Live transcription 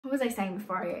What was I saying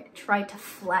before I tried to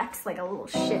flex like a little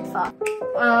shit fuck?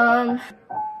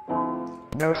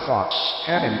 No thoughts,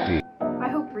 Hanif. I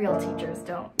hope real teachers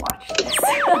don't watch this.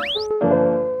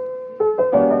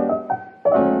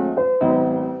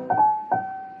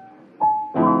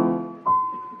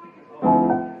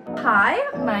 Hi,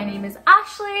 my name is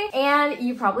Ashley, and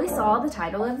you probably saw the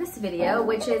title of this video,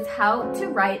 which is how to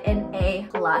write an A+++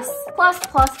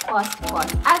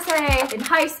 essay in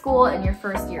high school in your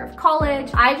first year of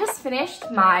college. I just finished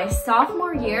my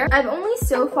sophomore year. I've only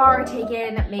so far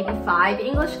taken maybe 5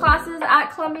 English classes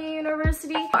at Columbia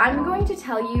University. I'm going to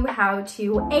tell you how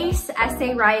to ace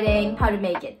essay writing, how to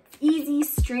make it easy,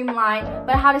 streamlined,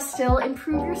 but how to still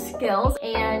improve your skills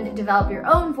and develop your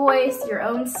own voice, your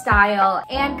own style,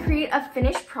 and create a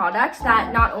finished product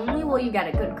that not only will you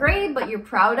get a good grade, but you're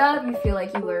proud of, you feel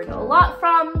like you learned a lot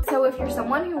from. So if you're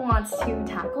someone who wants to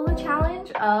tackle the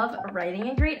challenge of writing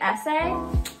a great essay,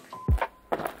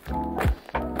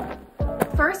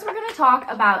 first, we're going to talk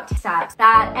about steps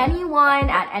that anyone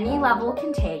at any level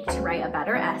can take to write a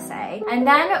better essay. And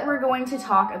then we're going to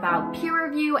talk about peer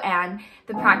review and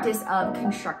the practice of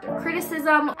constructive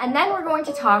criticism. And then we're going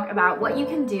to talk about what you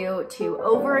can do to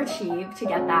overachieve to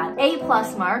get that A+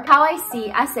 mark. How I see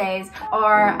essays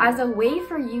are as a way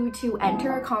for you to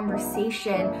enter a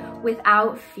conversation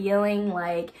without feeling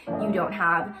like you don't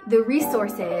have the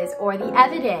resources or the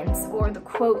evidence or the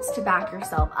quotes to back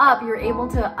yourself up. You're able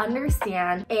to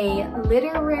understand a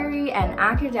literary and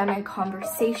academic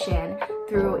conversation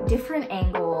through different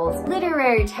angles,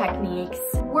 literary techniques,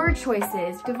 word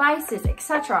choices, devices,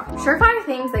 etc. Surefire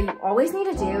things that you always need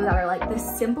to do that are like the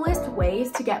simplest ways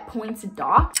to get points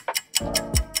docked.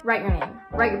 Write your name,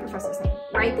 write your professor's name,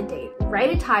 write the date,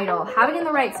 write a title, have it in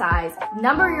the right size,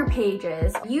 number your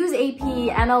pages, use AP,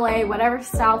 MLA, whatever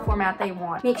style format they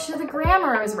want. Make sure the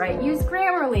grammar is right, use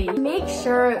Grammarly. Make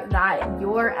sure that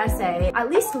your essay at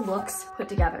least looks put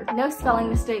together. No spelling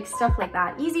mistakes, stuff like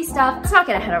that. Easy stuff. Let's not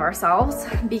get ahead of ourselves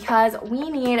because we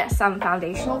need some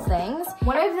foundational things.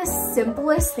 One of the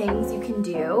simplest things you can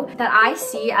do that I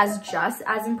see as just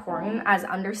as important as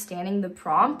understanding the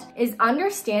prompt is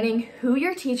understanding who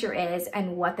your teacher is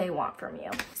and what they want from you.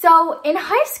 So in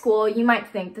high school, you might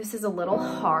think this is a little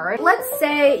hard. Let's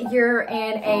say you're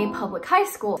in a public high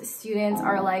school. The students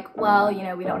are like, well, you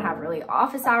know, we don't have really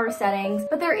office hour settings,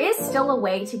 but there is still a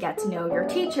way to get to know your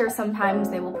teacher. Sometimes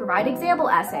they will provide example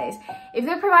essays. If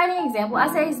they're providing example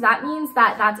essays, that means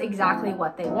that that's exactly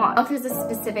what they want. If there's a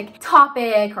specific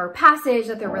topic or passage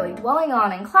that they're really dwelling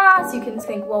on in class, you can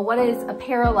think, well, what is a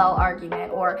parallel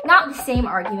argument, or not the same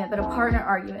argument, but a partner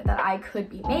argument that I could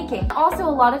be making. Also, a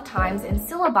lot of times in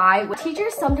syllabi,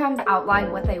 teachers sometimes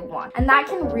outline what they want, and that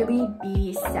can really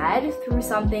be said through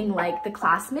something like the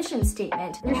class mission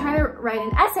statement. You're trying to write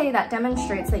an essay that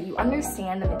demonstrates that you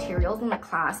understand the materials in the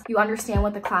class, you understand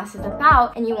what the class is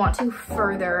about, and you want to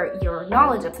further your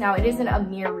knowledge. Now, it isn't a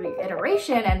mere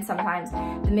reiteration, and sometimes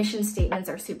the mission statements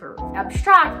are super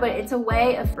abstract, but it's a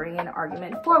way of bringing an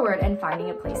argument forward and finding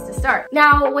a place to start.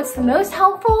 Now, what's the most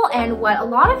helpful and what a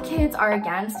lot of kids are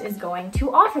against is going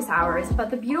to office hours. But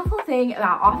the beautiful thing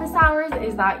about office hours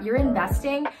is that you're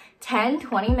investing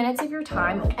 10-20 minutes of your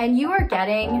time and you are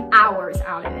getting hours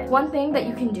out of it. One thing that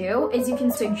you can do is you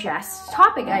can suggest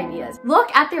topic ideas.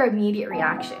 Look at their immediate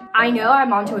reaction. I know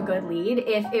I'm onto a good lead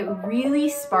if it really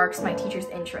sparks my teacher's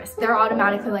interest. They're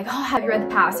automatically like, oh, have you read the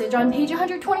passage on page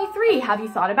 123? Have you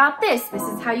thought about this? This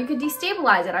is how you could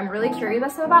destabilize it. I'm really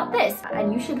curious about this.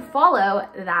 And you should follow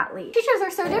that lead. Teachers are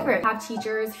so different. I have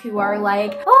teachers who are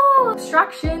like, oh,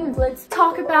 obstruction, let's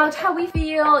talk about how we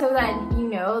feel, so that you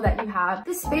know that you have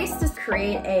the space to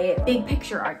create a big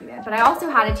picture argument. But I also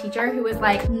had a teacher who was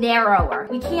like narrower.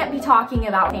 We can't be talking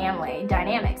about family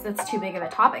dynamics. That's too big of a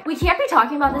topic. We can't be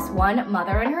talking about this one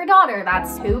mother and her daughter.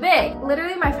 That's too big.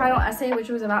 Literally, my final essay, which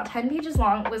was about 10 pages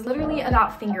long, was literally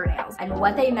about fingernails and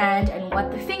what they meant and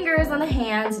what the fingers and the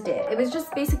hands did. It was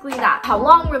just basically that. How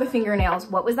long were the fingernails?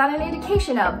 What was that an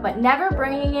indication of? But never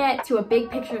bringing it to a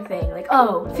big picture thing like,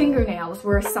 oh, fingernails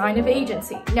were a sign of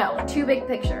agency. No, too big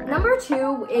picture. Number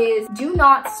 2 is do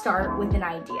not start with an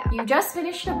idea. You just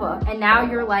finished a book and now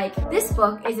you're like, this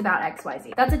book is about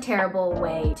XYZ. That's a terrible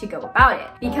way to go about it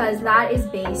because that is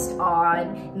based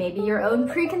on maybe your own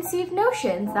preconceived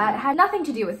notions that had nothing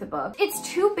to do with the book. It's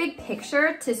too big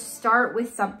picture to start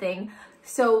with something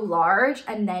so large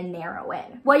and then narrow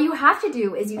in. What you have to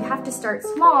do is you have to start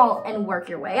small and work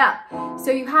your way up.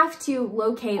 So you have to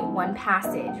locate one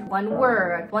passage, one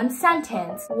word, one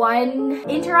sentence, one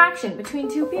interaction between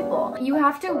two people. You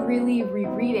have to really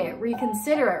reread it,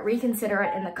 reconsider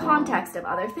it in the context of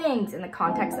other things, in the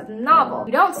context of the novel.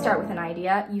 You don't start with an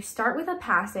idea, you start with a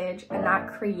passage, and that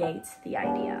creates the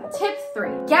idea. Tip 3,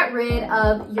 get rid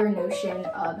of your notion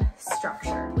of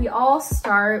structure. We all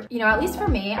start, at least for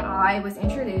me, I was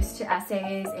introduced to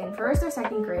essays in 1st or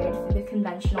 2nd grade through the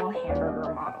conventional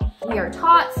hamburger model. We are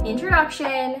taught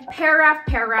introduction, paragraph,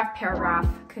 paragraph, paragraph,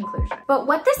 conclusion. But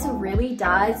what this really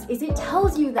does is it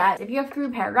tells you that if you have 3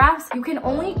 paragraphs, you can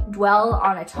only dwell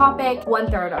on a topic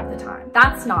 1/3 of the time.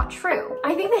 That's not true.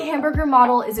 I think the hamburger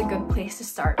model is a good place to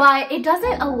start, but it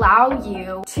doesn't allow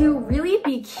you to really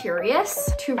be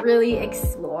curious, to really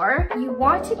explore. You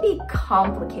want to be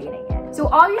complicating it. So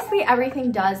obviously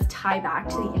everything does tie back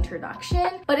to the introduction,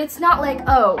 but it's not like,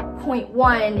 oh, point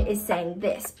 1 is saying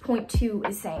this, point 2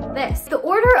 is saying this. The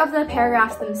order of the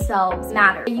paragraphs themselves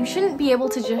matter. You shouldn't be able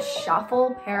to just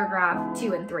shuffle paragraph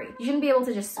 2 and 3. You shouldn't be able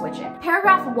to just switch it.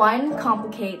 Paragraph 1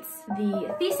 complicates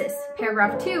the thesis.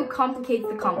 Paragraph 2 complicates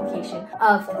the complication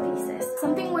of the thesis.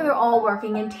 Something where they're all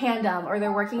working in tandem or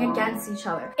they're working against each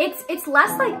other. It's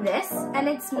less like this, and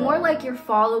it's more like you're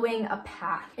following a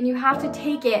path, and you have to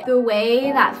take it the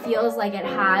way that feels like it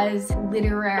has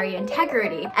literary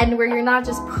integrity, and where you're not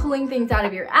just pulling things out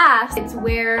of your ass. It's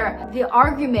where the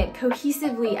argument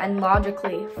cohesively and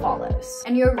logically follows,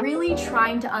 and you're really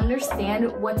trying to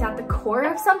understand what's at the core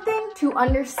of something to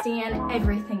understand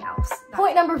everything else.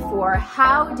 Point number 4,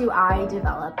 how do I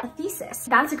develop a thesis?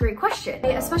 That's a great question.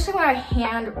 Especially when I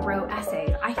hand wrote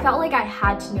essays, I felt like I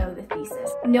had to know the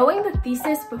thesis. Knowing the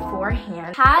thesis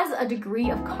beforehand has a degree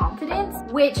of confidence,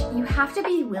 which you have to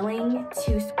be willing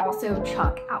to also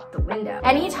chuck out the window.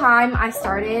 Anytime I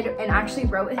started and actually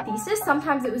wrote a thesis,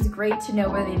 sometimes it was great to know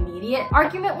where the immediate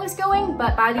argument was going,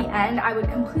 but by the end, I would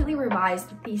completely revise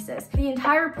the thesis. The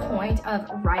entire point of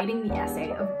writing the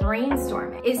essay, of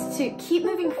brainstorming, is to keep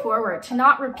moving forward, to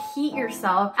not repeat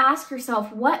yourself. Ask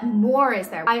yourself, what more is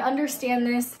there? I understand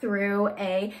this through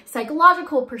a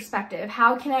psychological perspective.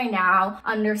 How can I now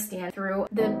understand through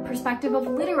the perspective of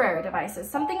literary devices?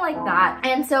 Something like that.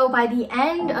 And so by the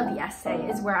end of the essay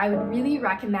is where I would really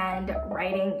recommend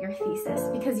writing your thesis,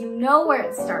 because you know where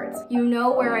it starts, you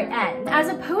know where it ends. As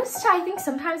opposed to, I think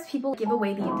sometimes people give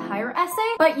away the entire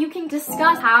essay, but you can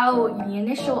discuss how the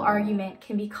initial argument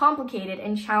can be complicated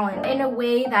and challenged in a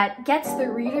way that gets the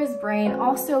reader's brain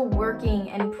also working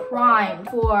and primed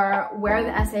for where the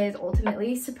essay is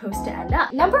ultimately supposed to end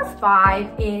up. Number 5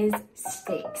 is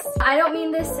stakes. I don't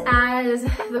mean this as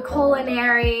the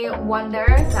culinary wonder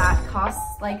that costs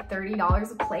like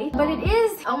 $30 a plate, but it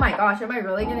is, oh my gosh, am I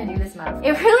really gonna do this metaphor?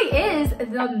 It really is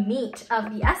the meat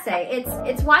of the essay.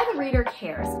 It's why the reader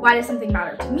cares. Why does something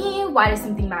matter to me? Why does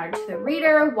something matter to the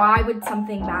reader? Why would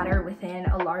something matter within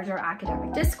a larger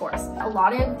academic discourse? A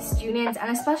lot of students,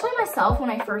 and especially myself when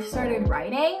I first started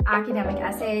writing academic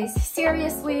essays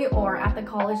seriously or at the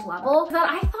college level, that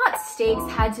I thought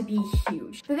stakes had to be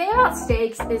huge. The thing about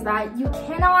stakes is that you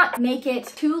cannot make it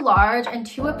too large and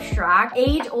too abstract,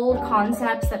 age-old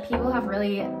concepts that people have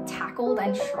really tackled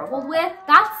and struggled with.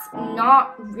 That's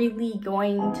not really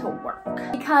going to work,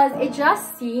 because it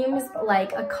just seems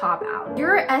like a cop-out.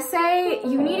 Your essay,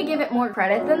 you need to give it more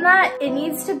credit than that. It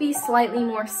needs to be slightly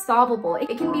more solvable.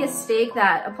 It can be a stake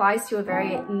that applies to a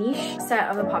very niche set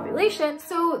of the population.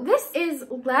 So this is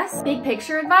less big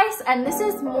picture advice, and this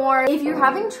is more, if you're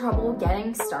having trouble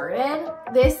getting started,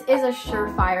 this is a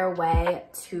surefire way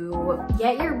to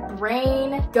get your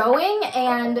brain going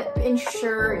and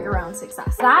ensure your own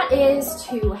success. That is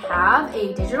to have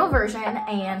a digital version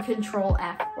and Control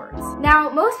F words. Now,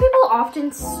 most people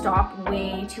often stop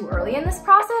way too early in this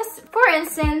process. For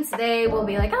instance, they will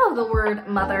be like, oh, the word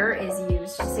mother is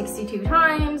used 62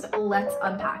 times. Let's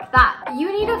unpack that.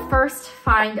 You need to first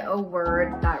find a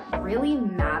word that really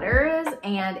matters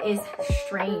and is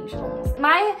strange almost.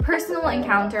 My personal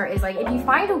encounter is like, if you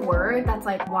find a word that's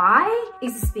like, why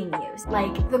is this being used?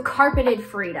 Like the carpeted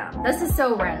freedom. This is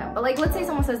so random, but like, let's say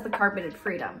someone says the carpeted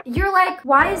freedom. You're like,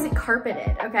 why is it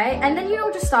carpeted? Okay. And then you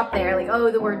don't just stop there. Like,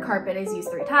 oh, the word carpet is used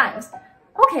 3 times.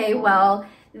 Okay, well,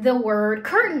 the word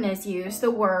curtain is used,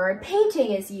 the word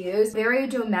painting is used, very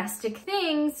domestic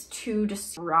things to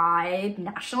describe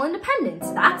national independence.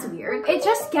 That's weird. It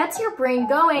just gets your brain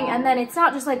going, and then it's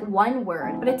not just like one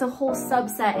word, but it's a whole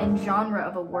subset and genre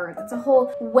of a word. It's a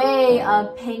whole way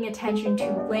of paying attention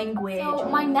to language. So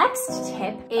my next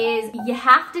tip is you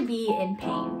have to be in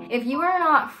pain. If you are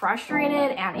not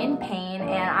frustrated and in pain,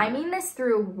 and I mean this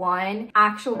through one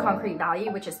actual concrete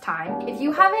value, which is time, if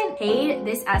you haven't paid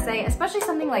this essay, especially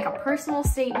something like a personal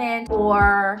statement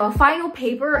or a final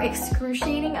paper,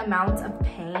 excruciating amounts of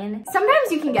pain,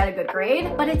 sometimes you can get a good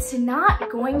grade, but it's not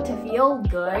going to feel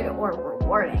good or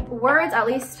rewarding. Words, at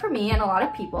least for me and a lot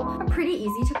of people, are pretty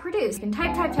easy to produce. You can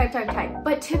type, type, type, type, type.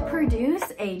 But to produce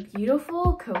a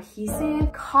beautiful,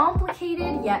 cohesive,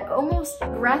 complicated, yet almost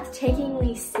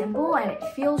breathtakingly simple, and it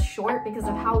feels short because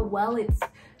of how well it's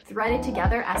threaded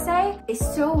together essay, is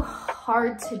so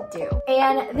hard to do.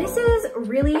 And this is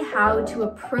really how to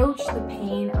approach the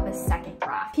pain of a second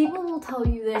draft. People will tell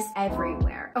you this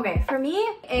everywhere. Okay, for me,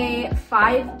 a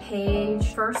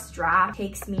 5-page first draft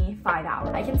takes me 5 hours.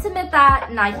 I can submit that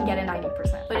and I can get a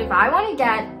 90%. But if I want to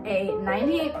get a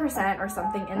 98% or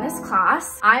something in this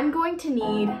class, I'm going to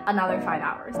need another 5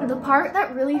 hours. The part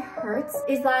that really hurts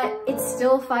is that it's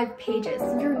still 5 pages.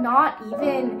 You're not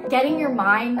even getting your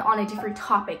mind on a different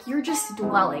topic. You're just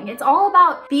dwelling. It's all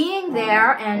about being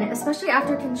there, and especially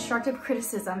after constructive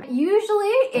criticism.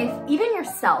 Usually, even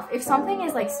yourself, if something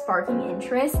is like sparking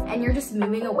interest and you're just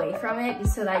moving away from it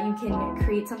so that you can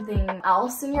create something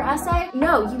else in your essay,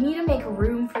 no, you need to make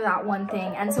room for that one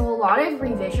thing. And so a lot of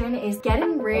revision is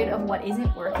getting rid of what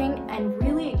isn't working and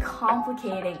really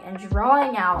complicating and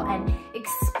drawing out and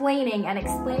explaining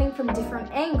from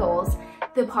different angles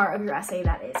the part of your essay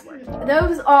that is working.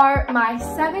 Those are my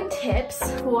 7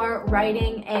 tips for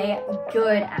writing a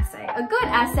good essay. A good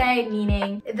essay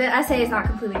meaning the essay is not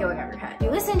completely going over your head. You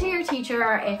listen to your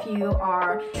teacher if you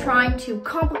are trying to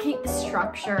complicate the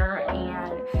structure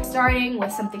and starting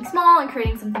with something small and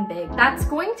creating something big. That's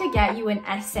going to get you an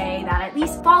essay that at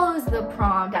least follows the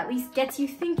prompt, at least gets you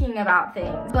thinking about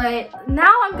things. But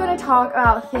now I'm going to talk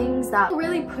about things that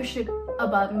really push it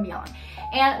above and beyond.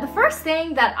 And the first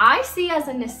thing that I see as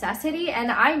a necessity, and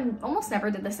I almost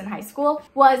never did this in high school,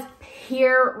 was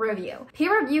peer review.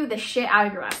 Peer review the shit out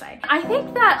of your essay. I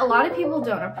think that a lot of people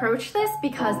don't approach this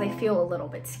because they feel a little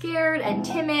bit scared and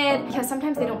timid, because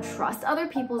sometimes they don't trust other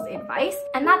people's advice,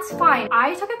 and that's fine.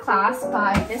 I took a class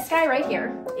by this guy right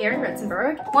here, Aaron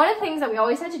Ritzenberg. One of the things that we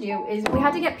always had to do is we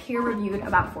had to get peer reviewed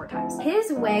about 4 times.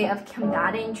 His way of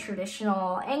combating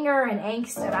traditional anger and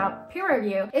angst about peer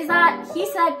review is that he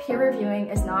said peer reviewing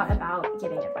is not about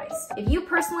giving advice. If you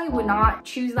personally would not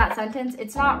choose that sentence,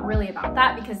 it's not really about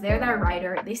that, because they're their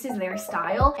writer, this is their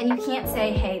style, and you can't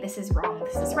say, hey, this is wrong,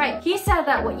 this is right. He said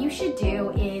that what you should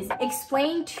do is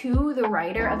explain to the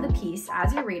writer of the piece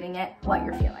as you're reading it what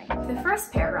you're feeling. The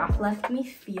first paragraph left me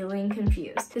feeling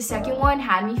confused. The second one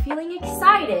had me feeling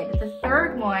excited. The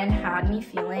third one had me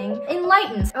feeling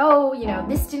enlightened. Oh, you know,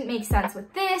 this didn't make sense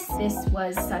with this. This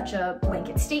was such a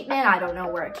blanket statement. I don't know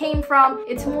where it came from.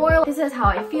 It's more, this is how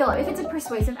I feel. If it's a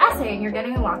persuasive essay and you're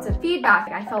getting lots of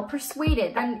feedback, I felt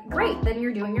persuaded, then great, then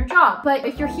you're doing your job. But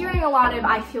if you're hearing a lot of,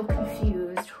 I feel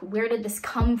confused, where did this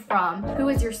come from? Who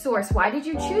is your source? Why did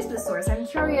you choose the source? I'm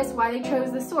curious why they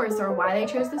chose the source or why they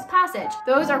chose this passage.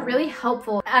 Those are really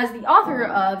helpful. As the author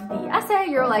of the essay,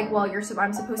 you're like, well,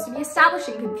 I'm supposed to be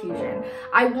establishing confusion.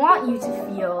 I want you to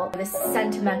feel this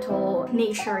sentimental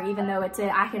nature, even though it's an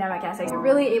academic essay. You're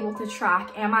really able to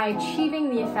track, am I achieving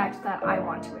the effect that I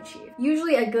want to achieve?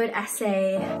 Usually a good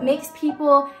essay makes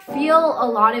people feel a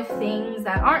lot of things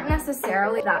that aren't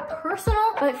necessarily that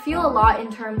personal, but feel a lot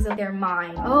in terms of their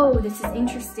mind. Oh, this is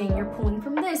interesting. You're pulling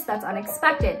from this. That's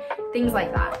unexpected. Things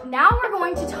like that. Now we're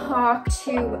going to talk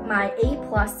to my A+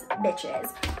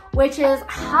 bitches, which is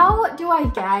how do I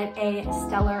get a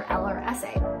stellar Eller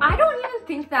essay? I don't even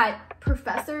think that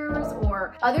professors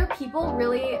or other people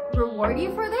really reward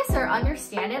you for this or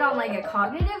understand it on like a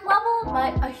cognitive level,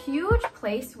 but a huge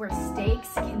place where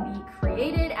stakes can be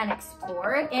created and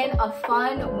explored in a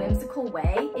fun, whimsical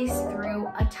way is through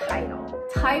a title.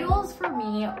 Titles for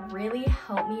me really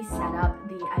help me set up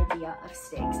the idea of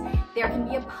stakes. There can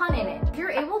be a pun in it. If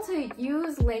you're able to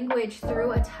use language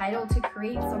through a title to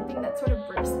create something that sort of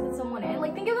bursts someone in,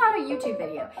 like think about a YouTube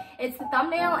video. It's the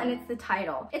thumbnail and it's the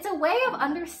title. It's a way of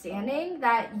understanding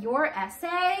that your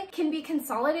essay can be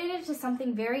consolidated to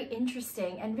something very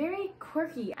interesting and very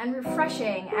quirky and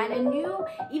refreshing and a new,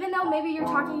 even though maybe you're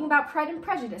talking about Pride and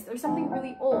Prejudice or something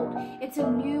really old, it's a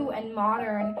new and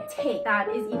modern take that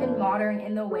is even modern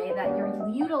in the way that you're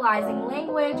utilizing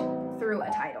language through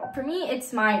a title. For me,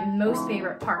 it's my most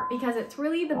favorite part because it's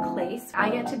really the place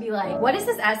I get to be like, what is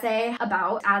this essay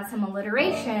about? Add some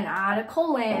alliteration, add a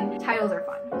colon. Titles are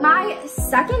fun. My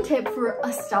second tip for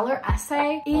a stellar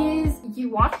essay is you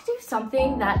want to do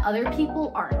something that other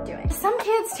people aren't doing. Some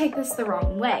kids take this the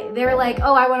wrong way. They're like,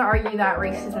 oh, I want to argue that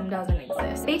racism doesn't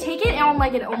exist. They take it on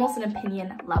like almost an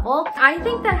opinion level. I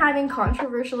think that having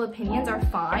controversial opinions are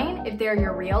fine if they're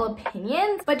your real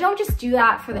opinions, but don't just do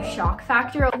that for the shock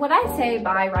factor. What I say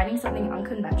by writing something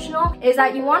unconventional is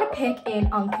that you want to pick an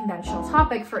unconventional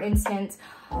topic. For instance,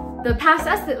 the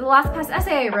last past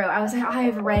essay I wrote, I was like,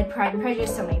 I've read Pride and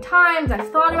Prejudice so many times, I've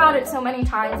thought about it so many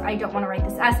times, I don't want to write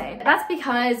this essay. That's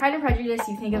because Pride and Prejudice,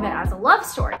 you think of it as a love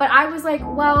story. But I was like,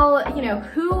 well, you know,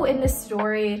 who in this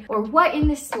story or what in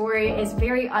this story is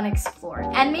very unexplored?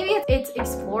 And maybe it's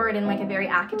explored in like a very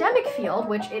academic field,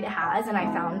 which it has, and I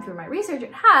found through my research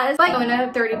it has, but in a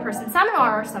 30-person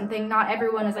seminar or something, not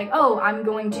everyone is like, oh, I'm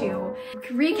going to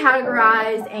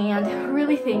recategorize and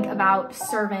really think about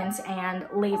servants and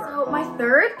labor. So my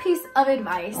third piece of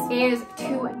advice is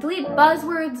to delete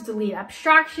buzzwords, delete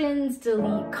abstractions,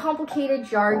 delete complicated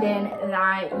jargon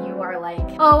that you are like,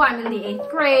 oh, I'm in the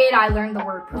 8th grade, I learned the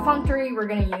word perfunctory, we're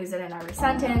gonna use it in every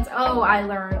sentence. Oh, I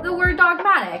learned the word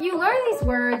dogmatic. You learn these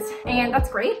words and that's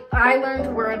great. I learned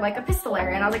a word like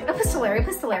epistolary and I was like, epistolary,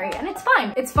 and it's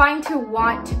fine. It's fine to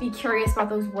want to be curious about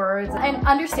those words and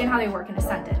understand how they work in a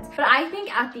sentence. But I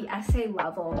think at the essay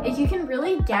level, if you can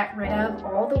really get rid of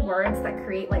all the words that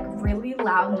create like really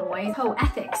loud noise,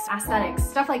 poetics, aesthetics,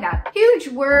 stuff like that, huge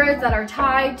words that are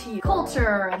tied to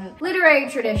culture and literary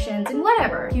traditions and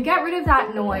whatever, you get rid of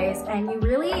that noise and you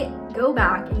really go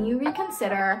back and you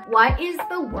reconsider what is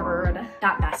the word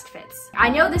that best fits. I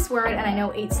know this word and I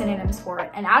know 8 synonyms for it,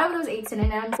 and out of those 8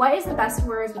 synonyms, what is the best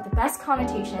words with the best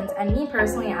connotations? And me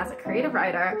personally as a creative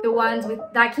writer, the ones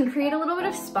that can create a little bit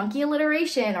of spunky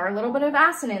alliteration or a little bit of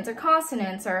assonance or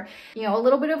consonants or, you know, a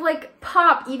little bit of like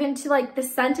pop even to like the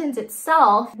sentence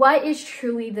itself. What is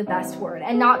truly the best word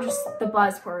and not just the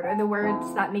buzzword or the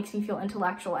words that makes me feel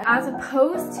intellectual. As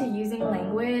opposed to using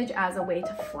language as a way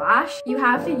to flash, you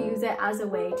have to use it as a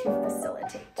way to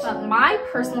facilitate. But my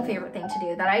personal favorite thing to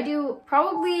do that I do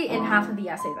probably in half of the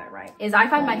essays I write is I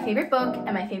find my favorite book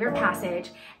and my favorite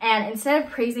passage, and instead of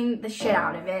praising the shit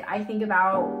out of it, I think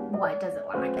about what does it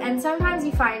lack. And sometimes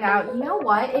you find out, you know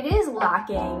what, it is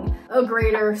lacking a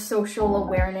greater social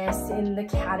awareness in the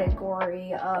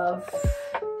category of...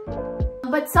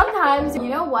 But sometimes, you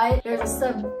know what, there's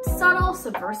a subtle,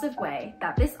 subversive way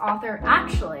that this author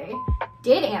actually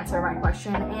did answer my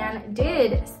question and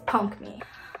did punk me.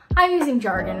 I'm using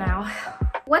jargon now.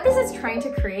 What this is trying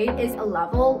to create is a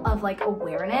level of like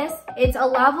awareness. It's a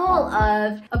level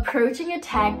of approaching a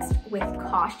text with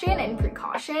caution and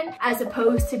precaution as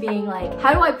opposed to being like,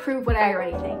 how do I prove what I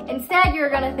already think? Instead, you're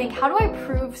gonna think, how do I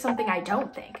prove something I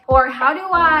don't think? Or how do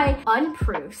I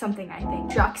unprove something I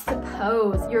think?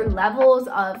 Juxtapose your levels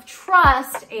of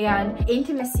trust and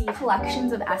intimacy.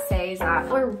 Collections of essays that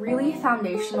were really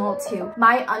foundational to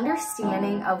my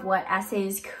understanding of what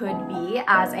essays could be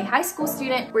as a high school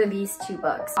student were these 2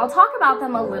 books. I'll talk about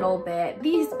them a little bit.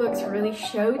 These books really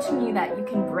show to me that you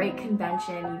can break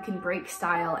convention, you can break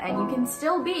style, and you can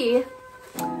still be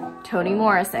Toni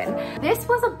Morrison. This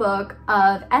was a book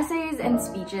of essays and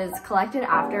speeches collected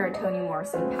after Toni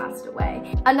Morrison passed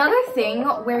away. Another thing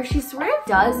where she sort of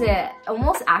does it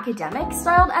almost academic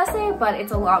styled essay, but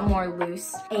it's a lot more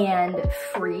loose and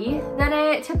free than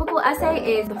a typical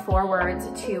essay, is the forewords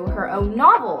to her own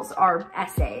novels are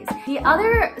essays. The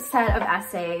other set of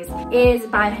essays is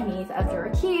by Hanif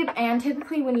Abduraquib, and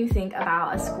typically when you think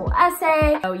about a school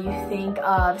essay, you think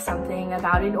of something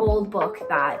about an old book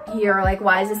that you're like,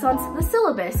 why is this on the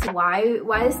syllabus? Why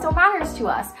this still matters to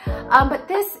us? But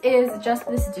this is just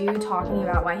this dude talking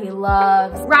about why he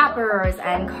loves rappers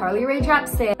and Carly Rae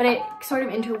Jepsen, but it sort of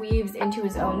interweaves into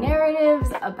his own narratives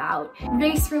about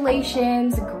race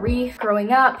relations, grief,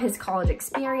 growing up, his college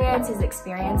experience, his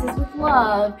experiences with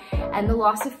love, and the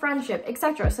loss of friendship,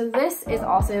 etc. So this is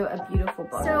also a beautiful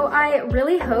book. So I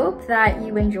really hope that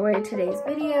you enjoyed today's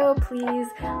video. Please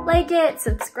like it,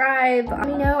 subscribe, let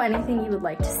me know anything you would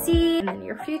like to see in the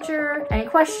near future, any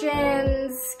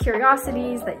questions,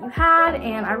 curiosities that you had,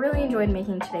 and I really enjoyed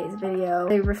making today's video,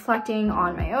 reflecting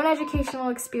on my own educational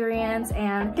experience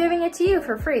and giving it to you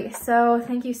for free. So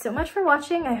thank you so much for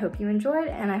watching. I hope you enjoyed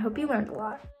and I hope you learned a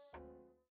lot.